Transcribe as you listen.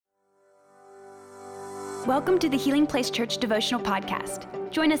Welcome to the Healing Place Church Devotional Podcast.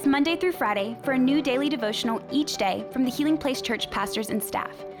 Join us Monday through Friday for a new daily devotional each day from the Healing Place Church pastors and staff.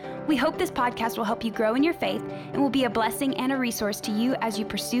 We hope this podcast will help you grow in your faith and will be a blessing and a resource to you as you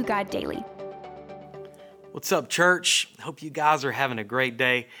pursue God daily. What's up, church? Hope you guys are having a great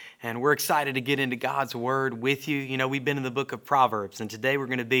day, and we're excited to get into God's Word with you. You know, we've been in the book of Proverbs, and today we're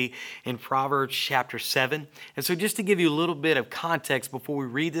going to be in Proverbs chapter 7. And so just to give you a little bit of context before we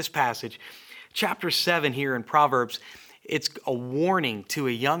read this passage, chapter 7 here in Proverbs, it's a warning to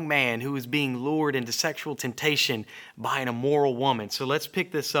a young man who is being lured into sexual temptation by an immoral woman. So let's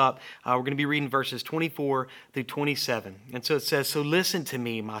pick this up. We're going to be reading verses 24 through 27. And so it says, "So listen to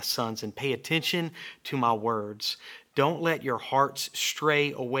me, my sons, and pay attention to my words. Don't let your hearts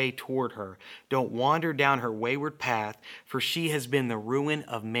stray away toward her. Don't wander down her wayward path, for she has been the ruin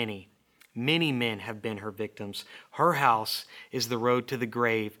of many. Many men have been her victims. Her house is the road to the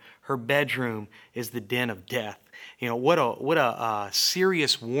grave. Her bedroom is the den of death." You know, what a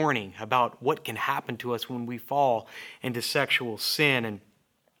serious warning about what can happen to us when we fall into sexual sin. And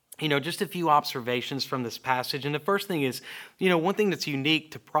you know, just a few observations from this passage. And the first thing is, you know, one thing that's unique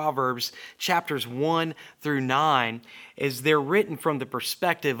to Proverbs chapters 1 through 9 is they're written from the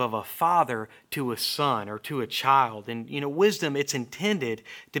perspective of a father to a son or to a child. And, you know, wisdom, it's intended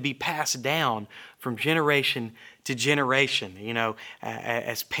to be passed down from generation to generation. You know,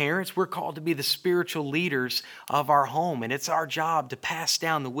 as parents, we're called to be the spiritual leaders of our home, and it's our job to pass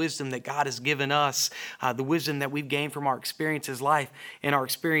down the wisdom that God has given us, the wisdom that we've gained from our experiences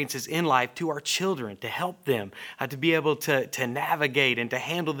in life to our children, to help them to be able to navigate and to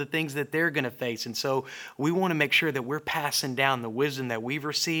handle the things that they're going to face. And so we want to make sure that we're passing down the wisdom that we've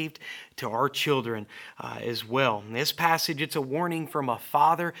received to our children as well. In this passage, it's a warning from a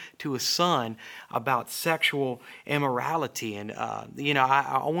father to a son about sexual immorality. And, you know,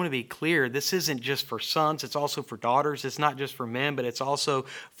 I want to be clear, this isn't just for sons, it's also for daughters. It's not just for men, but it's also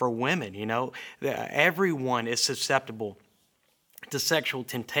for women. You know, everyone is susceptible to sexual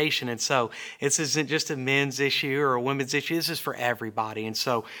temptation. And so this isn't just a men's issue or a women's issue. This is for everybody. And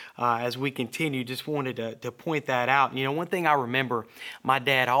so as we continue, just wanted to point that out. You know, one thing I remember my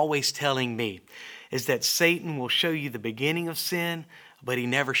dad always telling me is that Satan will show you the beginning of sin, but he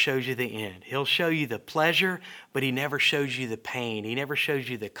never shows you the end. He'll show you the pleasure, but he never shows you the pain. He never shows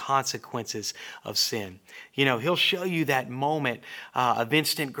you the consequences of sin. You know, he'll show you that moment of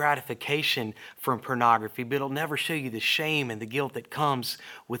instant gratification from pornography, but he'll never show you the shame and the guilt that comes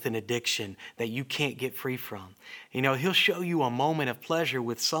with an addiction that you can't get free from. You know, he'll show you a moment of pleasure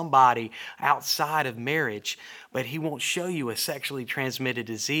with somebody outside of marriage, but he won't show you a sexually transmitted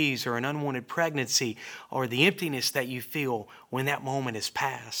disease or an unwanted pregnancy or the emptiness that you feel when that moment is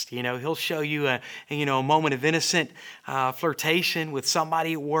past. You know, he'll show you a moment of innocent flirtation with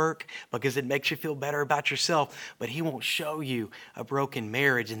somebody at work because it makes you feel better about yourself, but he won't show you a broken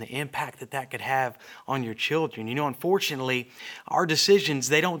marriage and the impact that that could have on your children. You know, unfortunately, our decisions,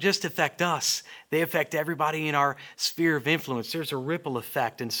 they don't just affect us. They affect everybody in our sphere of influence. There's a ripple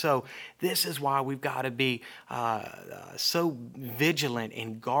effect. And so this is why we've got to be so vigilant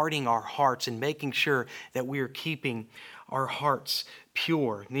in guarding our hearts and making sure that we are keeping our hearts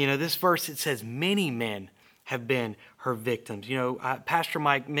pure. You know, this verse, it says, many men have been her victims. You know, Pastor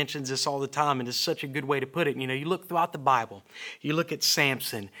Mike mentions this all the time, and it's such a good way to put it. You know, you look throughout the Bible, you look at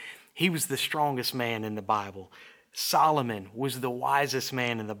Samson, he was the strongest man in the Bible. Solomon was the wisest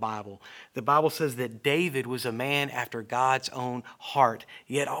man in the Bible. The Bible says that David was a man after God's own heart.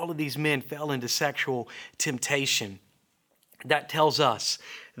 Yet all of these men fell into sexual temptation. That tells us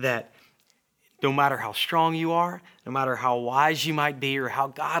that no matter how strong you are, no matter how wise you might be or how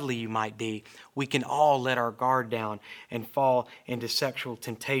godly you might be, we can all let our guard down and fall into sexual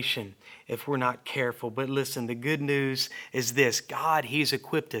temptation if we're not careful. But listen, the good news is this. God, He's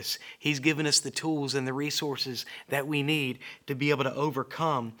equipped us. He's given us the tools and the resources that we need to be able to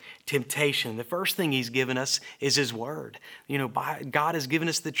overcome temptation. The first thing He's given us is His Word. You know, God has given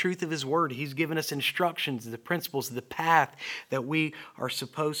us the truth of His Word. He's given us instructions, the principles, the path that we are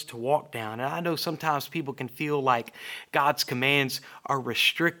supposed to walk down. And I know sometimes people can feel like God's commands are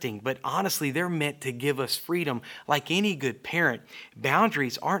restricting, but honestly, they're meant to give us freedom. Like any good parent,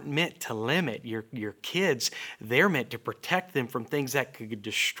 boundaries aren't meant to limit your kids. They're meant to protect them from things that could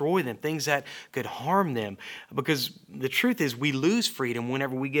destroy them, things that could harm them. Because the truth is, we lose freedom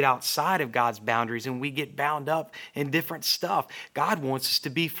whenever we get outside of God's boundaries and we get bound up in different stuff. God wants us to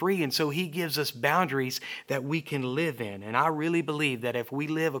be free, and so He gives us boundaries that we can live in. And I really believe that if we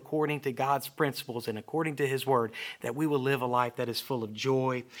live according to God's principles and according to His Word, that we will live a life that is full of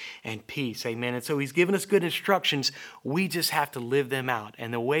joy and peace. Amen. And so he's given us good instructions. We just have to live them out.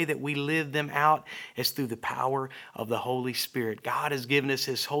 And the way that we live them out is through the power of the Holy Spirit. God has given us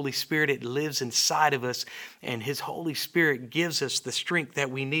his Holy Spirit. It lives inside of us, and his Holy Spirit gives us the strength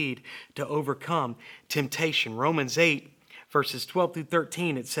that we need to overcome temptation. Romans 8, verses 12 through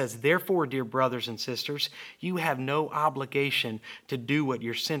 13, it says, "Therefore, dear brothers and sisters, you have no obligation to do what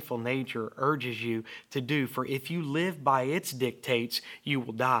your sinful nature urges you to do. For if you live by its dictates, you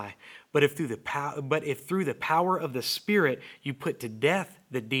will die. But if through the power of the Spirit you put to death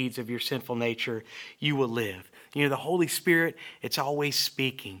the deeds of your sinful nature, you will live." You know, the Holy Spirit, it's always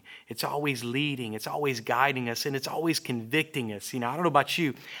speaking. It's always leading. It's always guiding us, and it's always convicting us. You know, I don't know about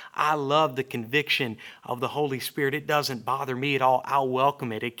you. I love the conviction of the Holy Spirit. It doesn't bother me at all. I'll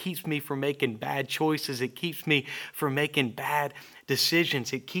welcome it. It keeps me from making bad choices. It keeps me from making bad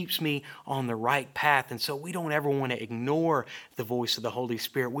decisions. It keeps me on the right path. And so we don't ever want to ignore the voice of the Holy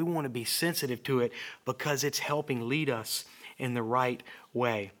Spirit. We want to be sensitive to it because it's helping lead us in the right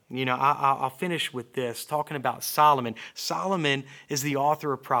way. You know, I'll finish with this, talking about Solomon. Solomon is the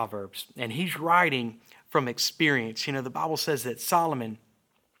author of Proverbs, and he's writing from experience. You know, the Bible says that Solomon,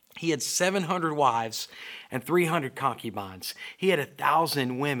 he had 700 wives and 300 concubines. He had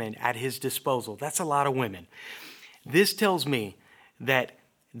 1,000 women at his disposal. That's a lot of women. This tells me that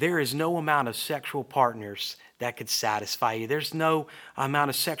there is no amount of sexual partners that could satisfy you. There's no amount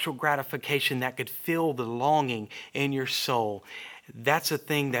of sexual gratification that could fill the longing in your soul. That's a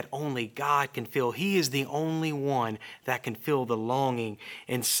thing that only God can fill. He is the only one that can fill the longing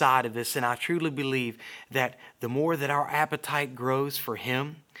inside of us. And I truly believe that the more that our appetite grows for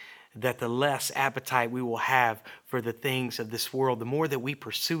him, that the less appetite we will have for the things of this world. The more that we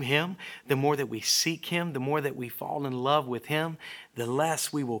pursue him, the more that we seek him, the more that we fall in love with him, the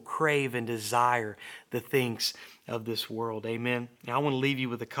less we will crave and desire the things of this world. Amen. Now, I want to leave you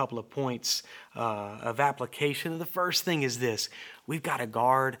with a couple of points of application. And the first thing is this: we've got to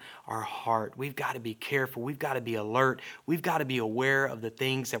guard our heart. We've got to be careful. We've got to be alert. We've got to be aware of the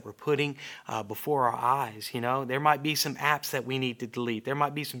things that we're putting before our eyes. You know, there might be some apps that we need to delete. There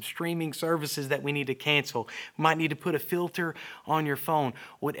might be some streaming services that we need to cancel. We might need to put a filter on your phone.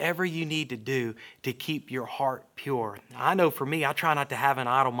 Whatever you need to do to keep your heart pure. I know for me, I try not to have an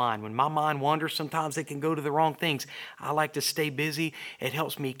idle mind. When my mind wanders, sometimes it can go to the wrong things. I like to stay busy. It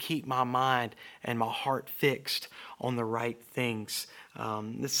helps me keep my mind and my heart fixed on the right things.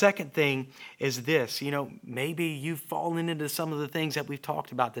 The second thing is this: you know, maybe you've fallen into some of the things that we've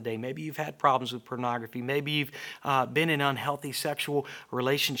talked about today. Maybe you've had problems with pornography. Maybe you've been in unhealthy sexual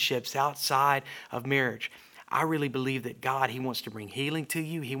relationships outside of marriage. I really believe that God, he wants to bring healing to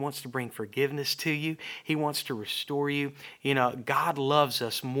you. He wants to bring forgiveness to you. He wants to restore you. You know, God loves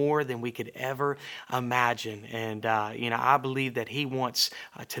us more than we could ever imagine. And, you know, I believe that he wants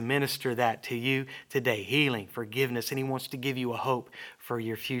to minister that to you today: healing, forgiveness, and he wants to give you a hope for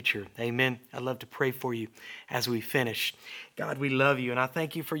your future. Amen. I'd love to pray for you as we finish. God, we love you, and I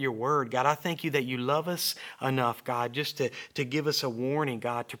thank you for your word. God, I thank you that you love us enough, God, just to give us a warning,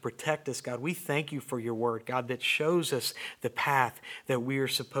 God, to protect us. God, we thank you for your word, God, that shows us the path that we are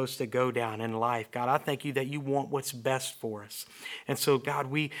supposed to go down in life. God, I thank you that you want what's best for us. And so, God,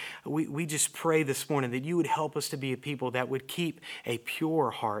 we just pray this morning that you would help us to be a people that would keep a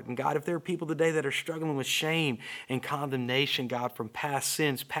pure heart. And God, if there are people today that are struggling with shame and condemnation, God, from past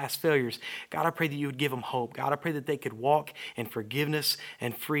sins, past failures, God, I pray that you would give them hope. God, I pray that they could walk in forgiveness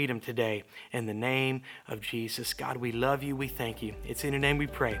and freedom today in the name of Jesus. God, we love you. We thank you. It's in your name we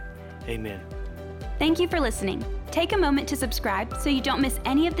pray. Amen. Thank you for listening. Take a moment to subscribe so you don't miss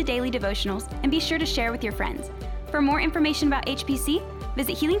any of the daily devotionals, and be sure to share with your friends. For more information about HPC,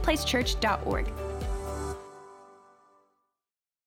 visit healingplacechurch.org.